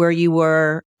where you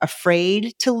were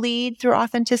afraid to lead through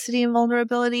authenticity and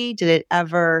vulnerability? Did it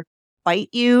ever bite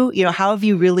you? How have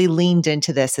you really leaned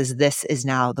into this as this is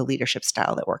now the leadership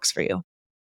style that works for you?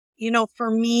 For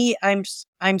me,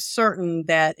 I'm certain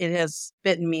that it has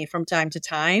bitten me from time to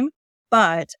time,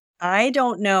 but I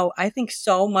don't know. I think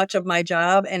so much of my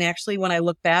job, and actually when I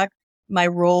look back, my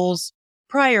roles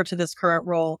prior to this current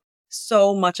role,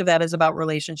 so much of that is about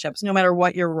relationships, no matter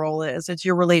what your role is. It's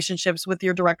your relationships with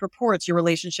your direct reports, your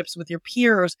relationships with your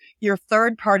peers, your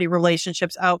third party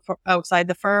relationships outside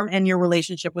the firm, and your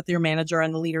relationship with your manager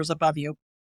and the leaders above you.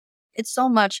 It's so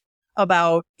much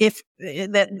about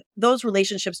those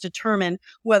relationships determine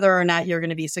whether or not you're going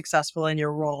to be successful in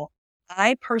your role.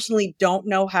 I personally don't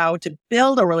know how to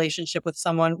build a relationship with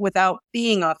someone without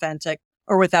being authentic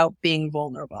or without being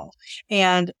vulnerable.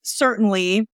 And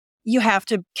certainly you have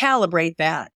to calibrate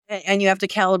that, and you have to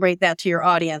calibrate that to your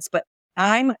audience. But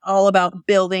I'm all about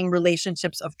building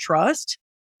relationships of trust.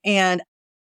 And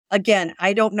again,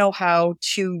 I don't know how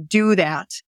to do that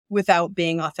without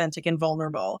being authentic and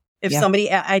vulnerable. If somebody,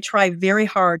 I try very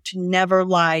hard to never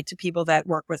lie to people that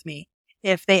work with me.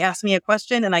 If they ask me a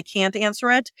question and I can't answer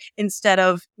it, instead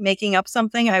of making up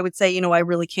something, I would say, I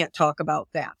really can't talk about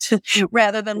that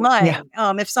rather than lying.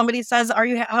 Yeah. If somebody says,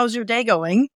 how's your day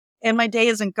going? And my day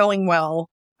isn't going well,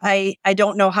 I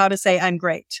don't know how to say I'm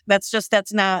great.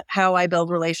 That's not how I build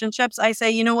relationships. I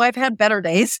say, I've had better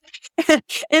days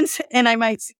and I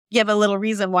might give a little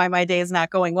reason why my day is not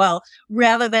going well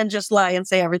rather than just lie and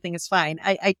say everything is fine.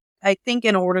 I think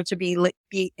in order to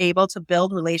be able to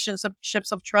build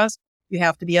relationships of trust, you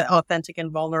have to be authentic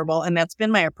and vulnerable. And that's been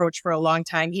my approach for a long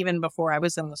time, even before I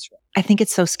was in this role. I think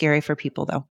it's so scary for people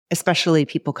though. especially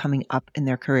people coming up in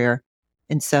their career.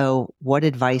 And so what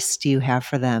advice do you have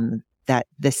for them that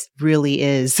this really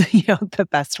is, the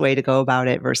best way to go about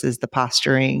it versus the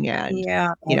posturing and,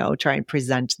 try and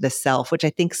present the self, which I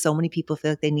think so many people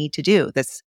feel like they need to do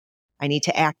this. I need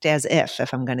to act as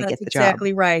if I'm going to get the job. That's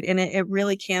exactly right. And it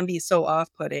really can be so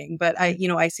off-putting, but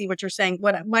I see what you're saying.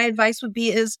 What my advice would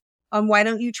be is, why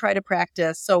don't you try to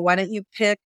practice? So why don't you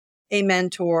pick a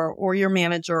mentor or your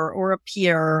manager or a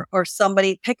peer or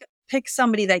somebody, pick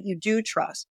somebody that you do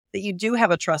trust, that you do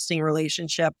have a trusting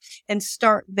relationship, and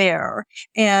start there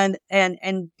and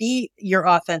be your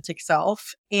authentic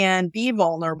self and be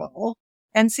vulnerable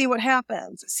and see what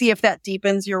happens. See if that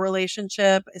deepens your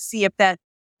relationship. See if that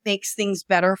makes things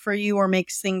better for you or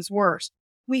makes things worse.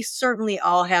 We certainly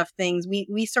all have things.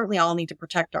 We certainly all need to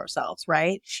protect ourselves,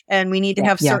 right? And we need to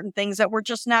have certain things that we're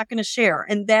just not going to share.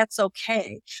 And that's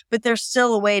okay. But there's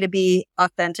still a way to be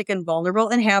authentic and vulnerable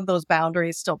and have those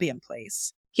boundaries still be in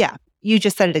place. Yeah. You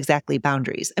just said it exactly,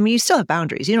 boundaries. I mean, you still have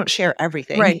boundaries. You don't share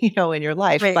everything, in your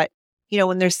life. Right. But,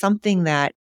 when there's something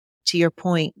that, to your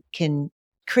point, can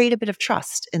create a bit of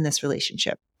trust in this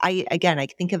relationship. I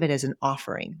think of it as an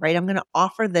offering, right? I'm going to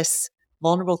offer this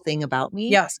vulnerable thing about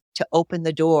me to open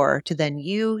the door to then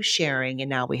you sharing. And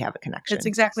now we have a connection. That's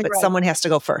exactly right. But someone has to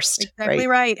go first. Exactly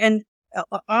right. And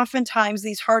oftentimes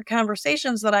these hard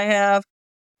conversations that I have,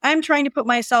 I'm trying to put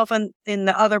myself in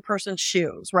the other person's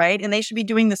shoes, right? And they should be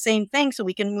doing the same thing so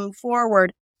we can move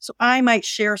forward. So I might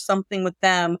share something with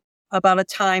them about a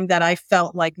time that I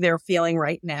felt like they're feeling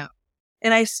right now.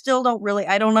 And I still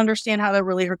I don't understand how that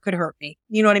really could hurt me.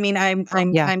 You know what I mean?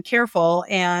 I'm careful,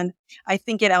 and I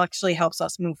think it actually helps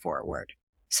us move forward.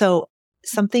 So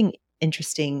something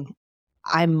interesting,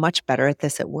 I'm much better at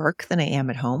this at work than I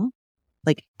am at home.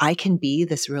 Like I can be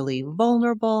this really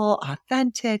vulnerable,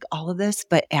 authentic, all of this,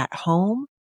 but at home,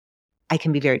 I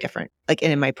can be very different. Like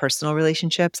in my personal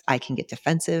relationships, I can get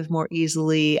defensive more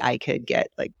easily. I could get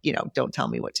don't tell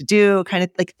me what to do, kind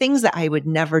of like things that I would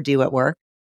never do at work.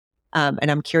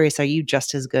 And I'm curious, are you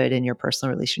just as good in your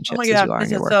personal relationships as you are in your work?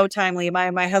 This is so timely.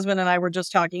 My husband and I were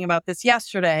just talking about this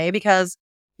yesterday because,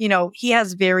 he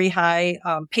has very high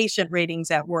patient ratings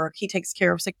at work. He takes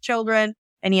care of sick children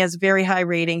and he has very high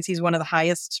ratings. He's one of the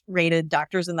highest rated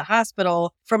doctors in the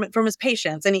hospital from his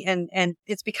patients. And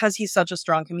it's because he's such a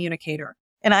strong communicator.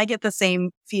 And I get the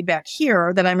same feedback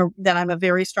here that I'm a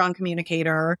very strong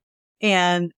communicator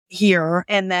and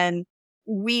then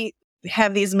we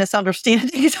have these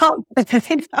misunderstandings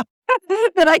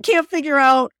that I can't figure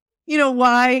out,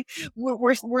 why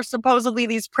we're supposedly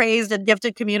these praised and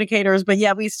gifted communicators, but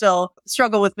we still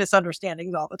struggle with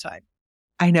misunderstandings all the time.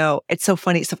 I know. It's so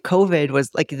funny. So COVID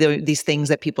was like these things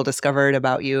that people discovered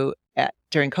about you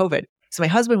during COVID. So my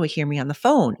husband would hear me on the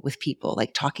phone with people,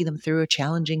 like talking them through a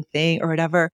challenging thing or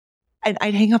whatever. And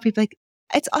I'd hang up, he'd be like,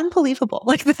 it's unbelievable.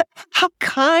 Like how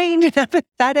kind and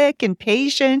empathetic and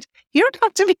patient. You don't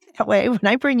talk to me that way when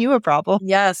I bring you a problem.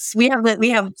 Yes, we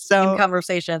have some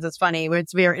conversations. It's funny.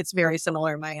 It's very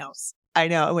similar in my house. I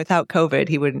know. And without COVID,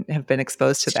 he wouldn't have been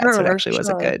exposed to that. So it actually was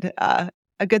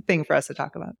a good thing for us to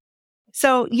talk about.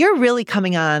 So you're really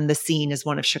coming on the scene as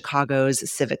one of Chicago's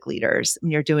civic leaders.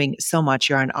 You're doing so much.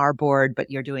 You're on our board,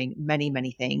 but you're doing many,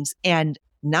 many things. And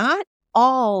not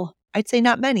all, I'd say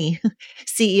not many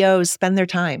CEOs spend their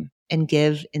time and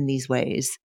give in these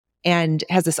ways. And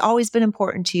has this always been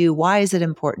important to you? Why is it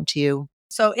important to you?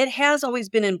 So it has always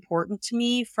been important to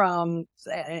me from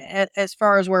as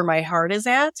far as where my heart is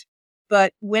at.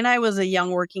 But when I was a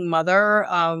young working mother,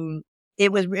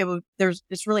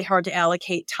 it's really hard to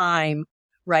allocate time,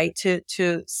 right,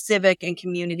 to civic and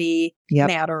community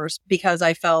matters because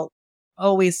I felt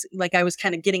always like I was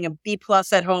kind of getting a B+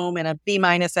 at home and a B-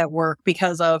 at work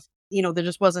because of, there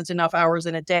just wasn't enough hours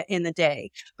in the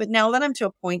day. But now that I'm to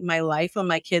a point in my life when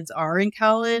my kids are in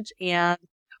college, and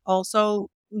also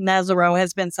Mesirow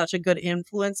has been such a good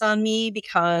influence on me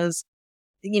because,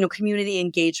 community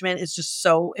engagement is just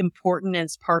so important and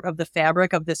it's part of the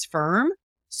fabric of this firm.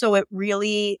 So it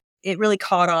really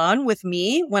caught on with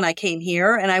me when I came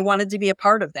here, and I wanted to be a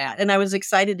part of that. And I was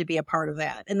excited to be a part of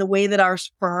that. And the way that our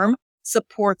firm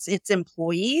supports its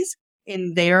employees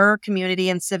in their community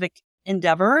and civic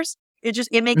endeavors,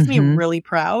 it makes me really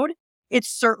proud. It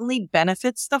certainly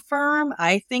benefits the firm,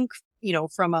 I think,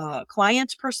 from a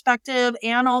client perspective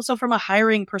and also from a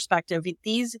hiring perspective.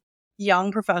 These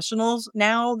young professionals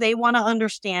now, they want to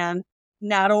understand,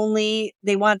 not only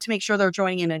they want to make sure they're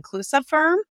joining an inclusive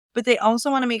firm, but they also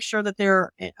want to make sure that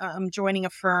they're joining a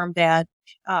firm that,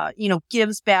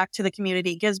 gives back to the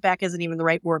community. Gives back isn't even the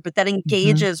right word, but that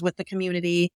engages with the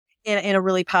community in a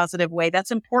really positive way. That's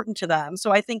important to them.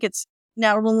 So I think it's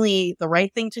not only the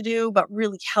right thing to do, but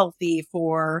really healthy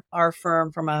for our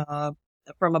firm from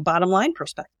a bottom line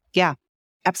perspective. Yeah,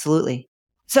 absolutely.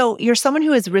 So you're someone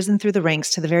who has risen through the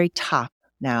ranks to the very top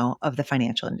now of the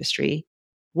financial industry.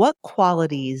 What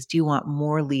qualities do you want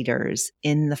more leaders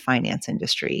in the finance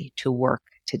industry to work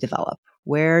to develop?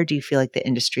 Where do you feel like the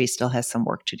industry still has some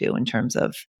work to do in terms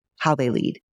of how they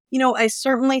lead? I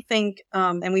certainly think,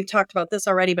 and we've talked about this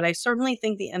already, but I certainly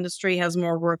think the industry has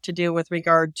more work to do with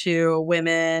regard to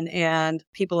women and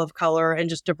people of color and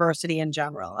just diversity in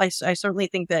general. I certainly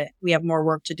think that we have more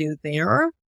work to do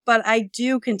there, but I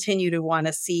do continue to want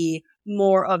to see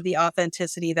more of the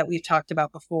authenticity that we've talked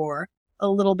about before, a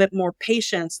little bit more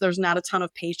patience. There's not a ton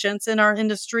of patience in our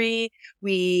industry.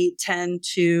 We tend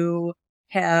to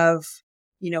have,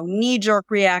 knee-jerk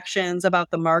reactions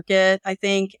about the market, I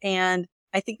think, and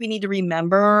I think we need to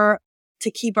remember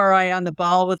to keep our eye on the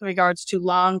ball with regards to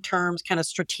long-term kind of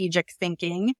strategic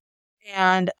thinking.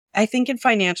 And I think in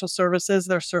financial services,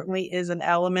 there certainly is an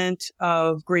element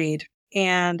of greed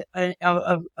and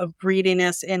of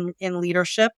greediness in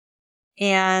leadership.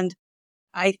 And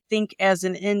I think as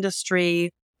an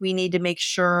industry, we need to make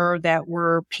sure that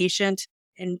we're patient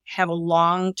and have a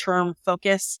long-term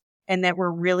focus, and that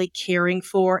we're really caring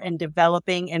for and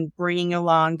developing and bringing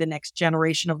along the next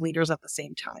generation of leaders at the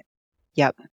same time.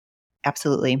 Yep,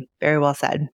 absolutely. Very well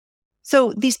said.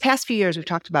 So these past few years, we've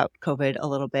talked about COVID a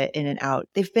little bit in and out.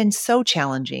 They've been so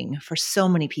challenging for so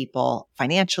many people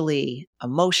financially,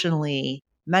 emotionally,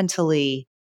 mentally.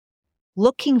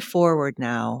 Looking forward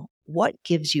now, what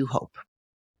gives you hope?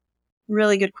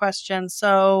 Really good question.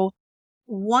 So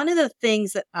one of the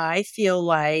things that I feel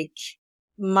like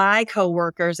my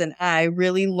coworkers and I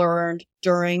really learned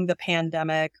during the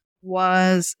pandemic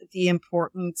was the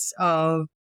importance of,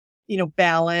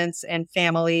 balance and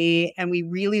family. And we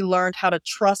really learned how to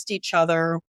trust each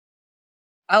other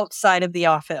outside of the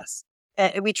office.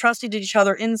 We trusted each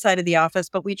other inside of the office,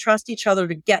 but we trust each other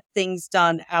to get things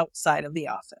done outside of the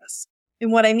office.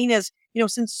 And what I mean is,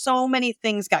 since so many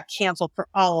things got canceled for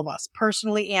all of us,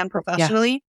 personally and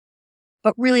professionally,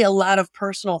 but really a lot of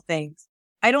personal things,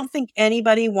 I don't think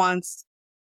anybody wants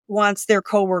their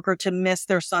coworker to miss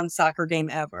their son's soccer game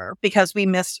ever, because we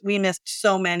missed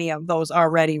so many of those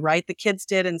already, right? The kids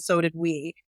did, and so did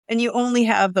we. And you only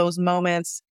have those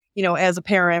moments, as a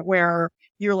parent where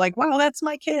you're like, wow, that's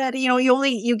my kid.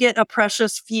 You get a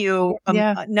precious few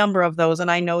number of those. And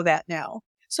I know that now.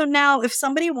 So now if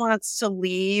somebody needs to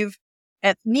leave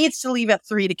at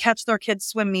 3 to catch their kid's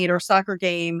swim meet or soccer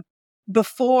game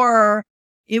before,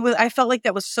 I felt like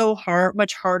that was so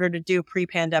much harder to do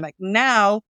pre-pandemic.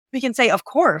 Now we can say, of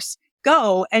course,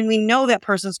 go. And we know that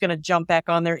person's going to jump back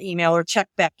on their email or check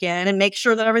back in and make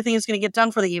sure that everything is going to get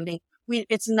done for the evening.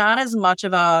 It's not as much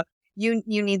of a, you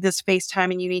need this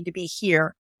FaceTime and you need to be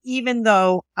here. Even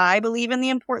though I believe in the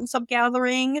importance of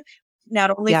gathering,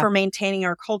 not only for maintaining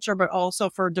our culture, but also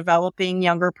for developing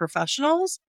younger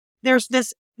professionals, there's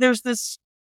this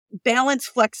balanced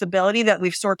flexibility that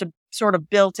we've sort of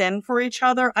built in for each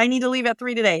other. I need to leave at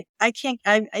 3 today.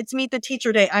 It's meet the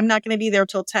teacher day. I'm not going to be there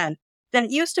till 10. Then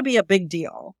it used to be a big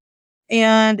deal.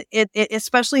 And it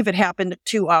especially if it happened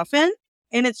too often,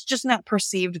 and it's just not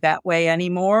perceived that way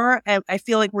anymore. And I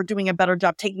feel like we're doing a better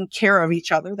job taking care of each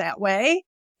other that way.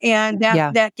 And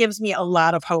that gives me a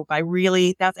lot of hope. I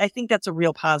think that's a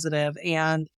real positive.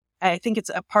 And I think it's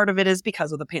a part of it is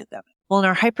because of the pandemic. Well, and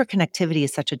our hyperconnectivity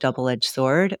is such a double-edged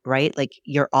sword, right? Like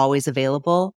you're always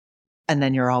available and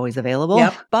then you're always available.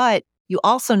 Yep. But you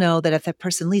also know that if that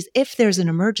person leaves, if there's an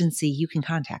emergency, you can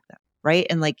contact them, right?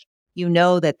 And like,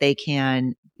 that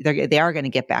they are going to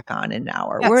get back on in an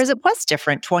hour. Yes. Whereas it was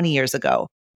different 20 years ago.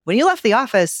 When you left the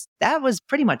office, that was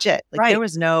pretty much it. Like there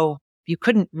was you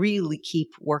couldn't really keep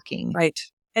working. Right.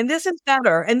 And this is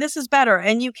better.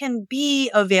 And you can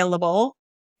be available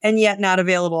and yet not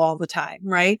available all the time.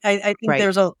 Right. I think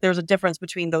there's a difference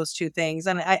between those two things.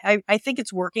 And I think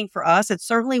it's working for us. It's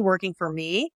certainly working for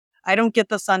me. I don't get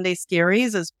the Sunday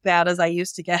scaries as bad as I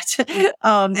used to get,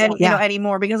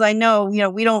 anymore, because I know,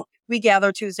 we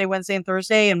gather Tuesday, Wednesday, and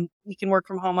Thursday, and we can work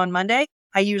from home on Monday.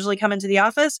 I usually come into the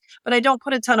office, but I don't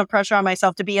put a ton of pressure on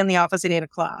myself to be in the office at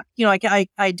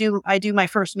 8:00. I do my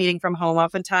first meeting from home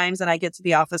oftentimes, and I get to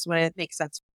the office when it makes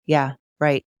sense. Yeah,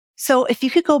 right. So if you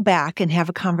could go back and have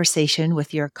a conversation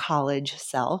with your college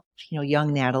self,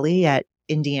 young Natalie at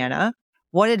Indiana,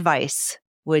 what advice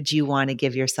would you want to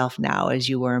give yourself now as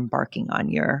you were embarking on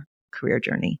your career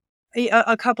journey?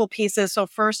 A couple pieces. So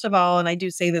first of all, and I do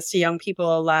say this to young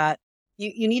people a lot,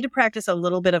 you need to practice a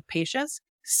little bit of patience.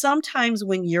 Sometimes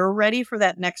when you're ready for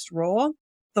that next role,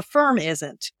 the firm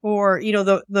isn't, or,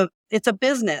 it's a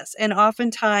business. And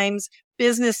oftentimes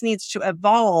business needs to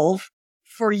evolve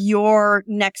for your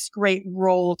next great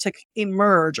role to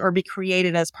emerge or be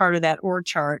created as part of that org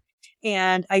chart.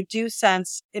 And I do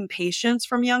sense impatience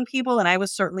from young people. And I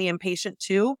was certainly impatient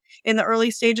too in the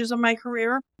early stages of my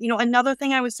career. Another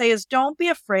thing I would say is don't be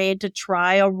afraid to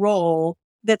try a role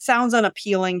that sounds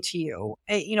unappealing to you.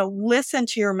 Listen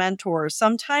to your mentors.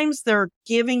 Sometimes they're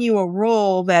giving you a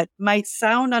role that might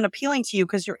sound unappealing to you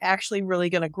because you're actually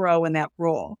really going to grow in that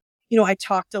role. I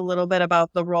talked a little bit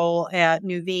about the role at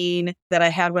Nuveen that I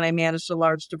had when I managed a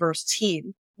large, diverse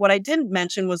team. What I didn't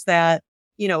mention was that,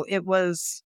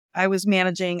 I was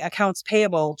managing accounts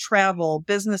payable, travel,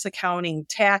 business accounting,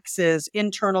 taxes,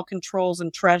 internal controls,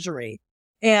 and treasury.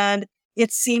 And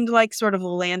it seemed like sort of the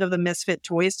land of the misfit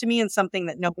toys to me and something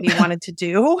that nobody wanted to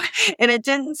do. And it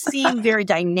didn't seem very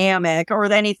dynamic or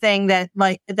anything that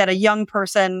a young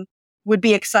person would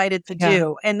be excited to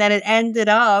do. And then it ended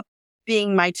up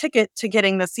being my ticket to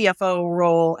getting the CFO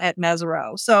role at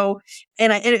Mesirow. So,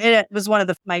 it was one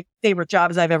of my favorite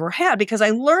jobs I've ever had because I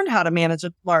learned how to manage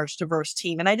a large, diverse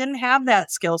team, and I didn't have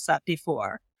that skill set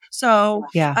before. So,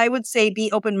 I would say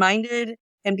be open-minded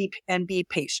and be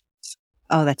patient.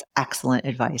 Oh, that's excellent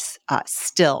advice.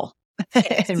 Still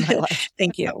in my life.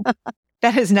 Thank you.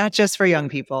 That is not just for young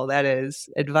people. That is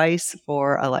advice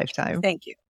for a lifetime. Thank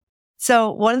you.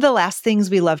 So one of the last things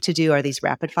we love to do are these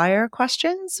rapid fire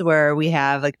questions where we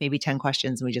have maybe 10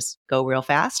 questions and we just go real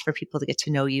fast for people to get to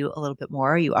know you a little bit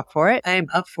more. Are you up for it? I'm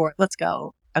up for it. Let's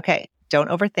go. Okay. Don't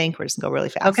overthink. We're just going to go really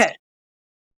fast. Okay.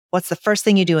 What's the first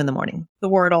thing you do in the morning? The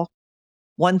Wordle.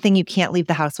 One thing you can't leave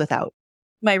the house without?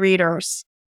 My readers.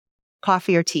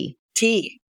 Coffee or tea?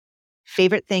 Tea.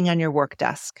 Favorite thing on your work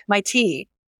desk? My tea.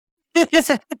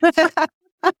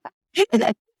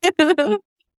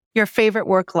 Your favorite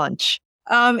work lunch?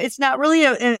 It's not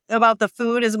really about the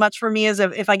food as much for me as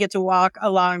if I get to walk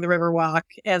along the river walk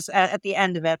at the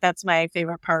end of it. That's my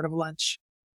favorite part of lunch.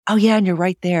 Oh yeah. And you're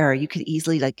right there. You could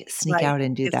easily sneak out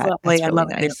and do that. Lovely. That's really I love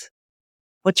nice. it.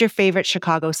 What's your favorite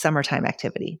Chicago summertime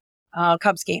activity?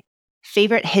 Cubs game.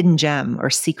 Favorite hidden gem or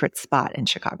secret spot in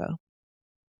Chicago?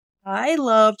 I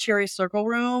love Cherry Circle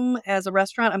Room as a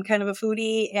restaurant. I'm kind of a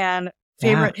foodie, and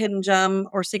favorite hidden gem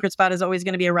or secret spot is always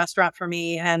going to be a restaurant for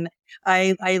me. And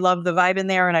I love the vibe in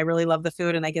there, and I really love the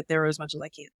food, and I get there as much as I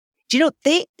can. Do you know,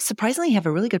 they surprisingly have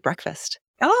a really good breakfast.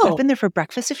 Oh. I've been there for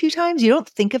breakfast a few times. You don't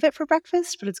think of it for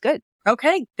breakfast, but it's good.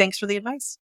 Okay. Thanks for the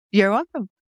advice. You're welcome.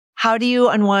 How do you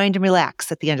unwind and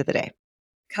relax at the end of the day?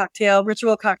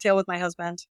 Ritual cocktail with my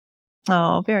husband.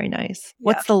 Oh, very nice. Yeah.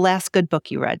 What's the last good book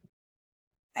you read?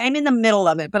 I'm in the middle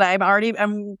of it, but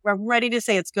I'm ready to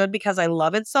say it's good because I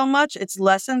love it so much. It's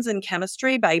Lessons in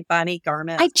Chemistry by Bonnie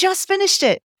Garment. I just finished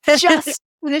it.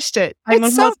 I'm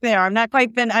almost there. I'm not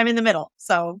quite I'm in the middle.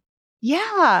 So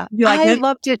yeah, I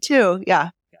loved it too. Yeah.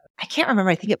 I can't remember.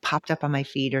 I think it popped up on my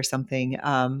feed or something.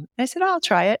 And I said, I'll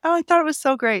try it. Oh, I thought it was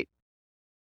so great.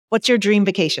 What's your dream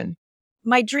vacation?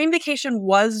 My dream vacation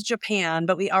was Japan,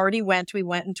 but we already went. We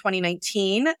went in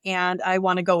 2019 and I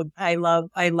want to go. I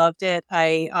loved it.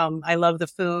 I love the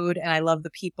food and I love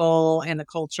the people and the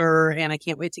culture and I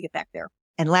can't wait to get back there.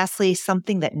 And lastly,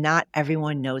 something that not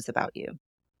everyone knows about you.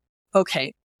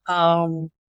 Okay.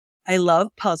 I love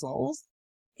puzzles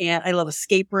and I love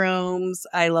escape rooms.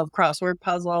 I love crossword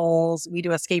puzzles. We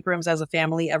do escape rooms as a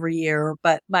family every year,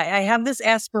 but I have this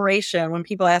aspiration when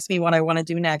people ask me what I want to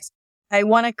do next. I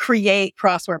want to create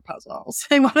crossword puzzles.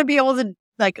 I want to be able to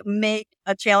make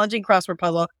a challenging crossword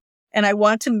puzzle and I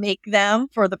want to make them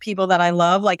for the people that I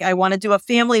love. I want to do a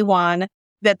family one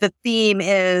that the theme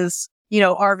is,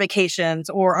 our vacations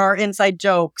or our inside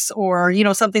jokes or,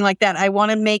 something like that. I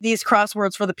want to make these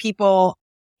crosswords for the people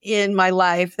in my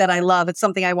life that I love. It's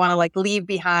something I want to leave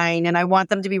behind and I want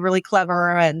them to be really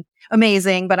clever and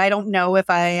amazing, but I don't know if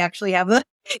I actually have the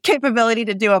capability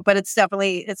to do it, but it's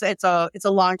definitely, it's a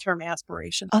long-term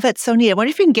aspiration. Oh, that's so neat. I wonder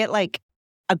if you can get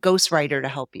a ghostwriter to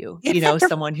help you,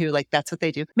 someone who that's what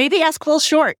they do. Maybe ask Will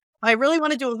Short. I really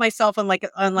want to do it with myself on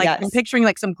yes. I'm picturing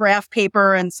some graph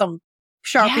paper and some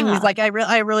Sharpies. Yeah.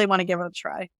 I really want to give it a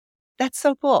try. That's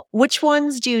so cool. Which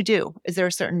ones do you do? Is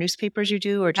there certain newspapers you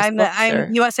do or just I'm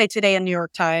books? USA Today and New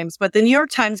York Times, but the New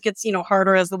York Times gets,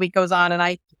 harder as the week goes on. And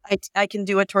I can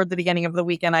do it toward the beginning of the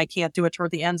week and I can't do it toward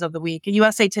the ends of the week. And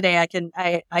USA Today,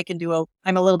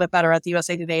 I'm a little bit better at the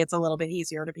USA Today. It's a little bit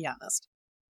easier, to be honest.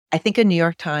 I think a New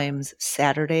York Times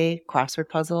Saturday crossword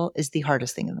puzzle is the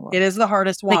hardest thing in the world. It is the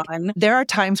hardest one. There are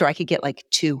times where I could get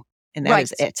 2. And that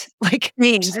is it.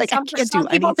 Some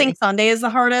people think Sunday is the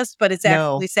hardest, but it's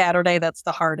actually Saturday that's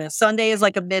the hardest. Sunday is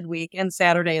a midweek and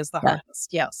Saturday is the hardest.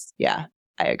 Yes. Yeah,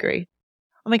 I agree.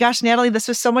 Oh my gosh, Natalie, this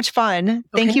was so much fun.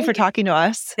 Thank you for talking to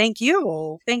us. Thank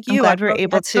you. Thank you. I'm glad we're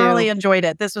able to. I thoroughly enjoyed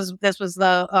it. This was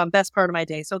the best part of my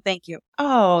day. So thank you.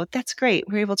 Oh, that's great.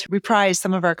 We're able to reprise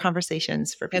some of our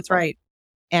conversations for people. That's right.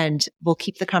 And we'll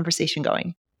keep the conversation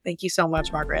going. Thank you so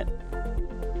much, Margaret.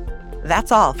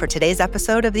 That's all for today's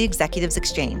episode of the Executives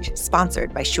Exchange,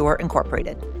 sponsored by Shure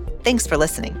Incorporated. Thanks for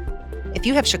listening. If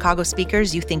you have Chicago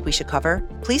speakers you think we should cover,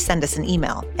 please send us an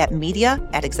email at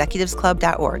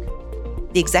media@executivesclub.org.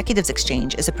 The Executives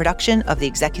Exchange is a production of the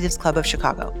Executives Club of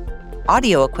Chicago.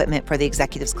 Audio equipment for the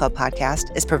Executives Club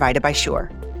podcast is provided by Shure.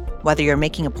 Whether you're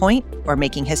making a point or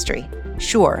making history,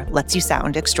 Shure lets you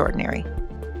sound extraordinary.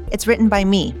 It's written by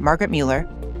me, Margaret Mueller,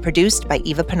 produced by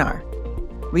Eva Pinar.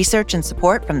 Research and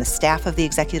support from the staff of the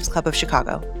Executives Club of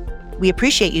Chicago. We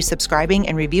appreciate you subscribing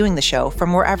and reviewing the show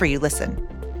from wherever you listen.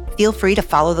 Feel free to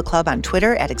follow the club on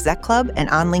Twitter @ExecClub and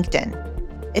on LinkedIn.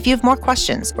 If you have more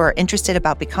questions or are interested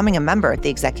about becoming a member at the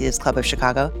Executives Club of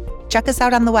Chicago, check us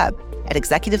out on the web at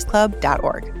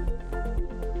executivesclub.org.